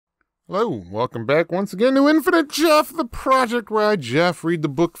Hello, and welcome back once again to Infinite Jeff, the project where I, Jeff, read the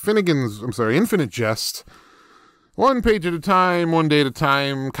book Infinite Jest. One page at a time, one day at a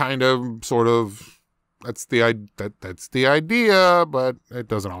time, kind of, sort of. That's the idea, but it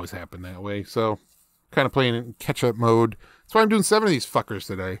doesn't always happen that way. So, kind of playing in catch-up mode. That's why I'm doing 7 of these fuckers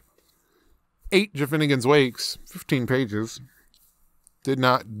today. 8 Jeff Finnegan's Wakes, 15 pages. Do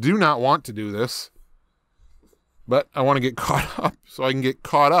not want to do this, but I want to get caught up so I can get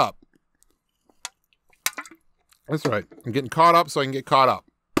caught up. That's right. I'm getting caught up so I can get caught up.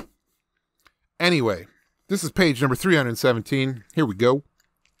 Anyway, this is page number 317. Here we go.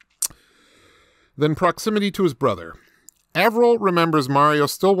 Then proximity to his brother. Avril remembers Mario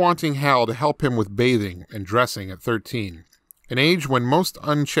still wanting Hal to help him with bathing and dressing at 13, an age when most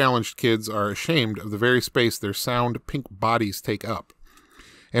unchallenged kids are ashamed of the very space their sound pink bodies take up,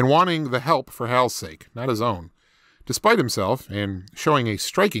 and wanting the help for Hal's sake, not his own. Despite himself, and showing a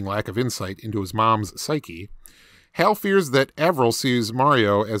striking lack of insight into his mom's psyche, Hal fears that Avril sees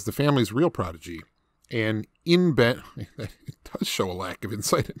Mario as the family's real prodigy, and it does show a lack of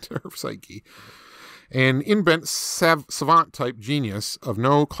insight into her psyche, an inbent savant-type genius of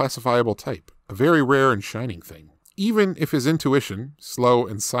no classifiable type, a very rare and shining thing, even if his intuition, slow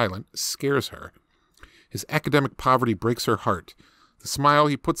and silent, scares her. His academic poverty breaks her heart. The smile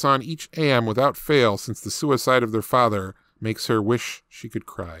he puts on each AM without fail since the suicide of their father makes her wish she could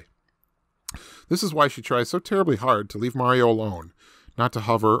cry. This is why she tries so terribly hard to leave Mario alone, not to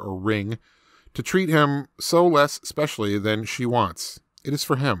hover or ring, to treat him so less specially than she wants. It is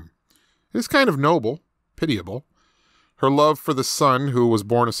for him. It is kind of noble, pitiable. Her love for the son who was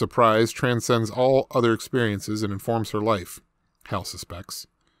born a surprise transcends all other experiences and informs her life, Hal suspects.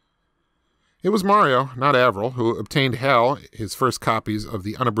 It was Mario, not Avril, who obtained Hal his first copies of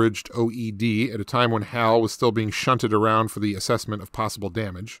the unabridged OED at a time when Hal was still being shunted around for the assessment of possible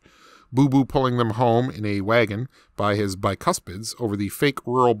damage, Boo-Boo pulling them home in a wagon by his bicuspids over the fake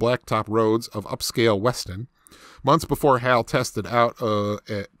rural blacktop roads of upscale Weston, months before Hal tested out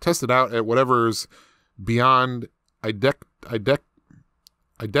at whatever's beyond eidetic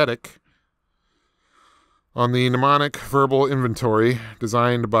on the mnemonic verbal inventory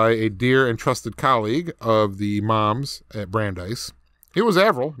designed by a dear and trusted colleague of the moms at Brandeis. It was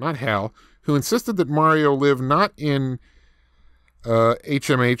Avril, not Hal, who insisted that Mario live not in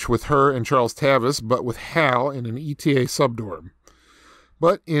HMH with her and Charles Tavis, but with Hal in an ETA subdorm.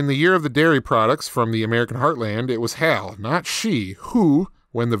 But in the year of the dairy products from the American heartland, it was Hal, not she, who,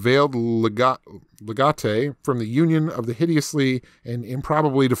 when the veiled legate from the Union of the Hideously and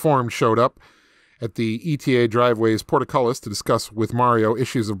Improbably Deformed showed up at the ETA driveway's portcullis to discuss with Mario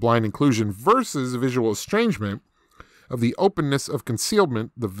issues of blind inclusion versus visual estrangement, of the openness of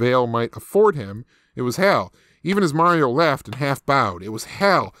concealment the veil might afford him, it was Hal. Even as Mario laughed and half bowed, it was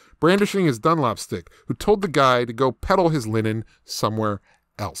Hal, brandishing his Dunlop stick, who told the guy to go peddle his linen somewhere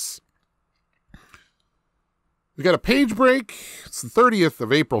else. We got a page break. It's the 30th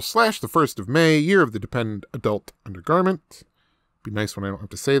of April / the 1st of May, year of the dependent adult undergarment. Be nice when I don't have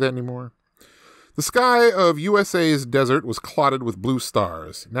to say that anymore. The sky of USA's desert was clotted with blue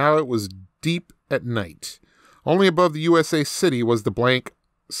stars. Now it was deep at night. Only above the USA city was the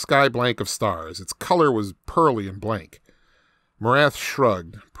sky blank of stars. Its color was pearly and blank. Marath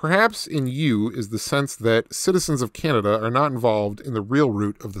shrugged. Perhaps in you is the sense that citizens of Canada are not involved in the real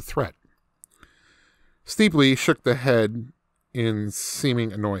root of the threat. Steepley shook the head in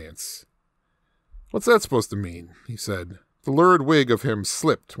seeming annoyance. What's that supposed to mean? He said. The lurid wig of him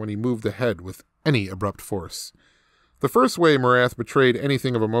slipped when he moved the head with any abrupt force. The first way Marath betrayed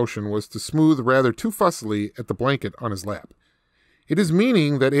anything of emotion was to smooth rather too fussily at the blanket on his lap. It is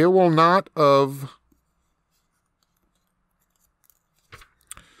meaning that it will not of...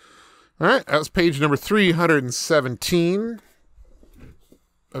 All right, that was page number 317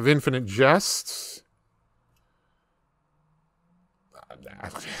 of Infinite Jests.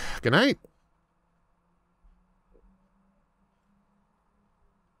 Good night.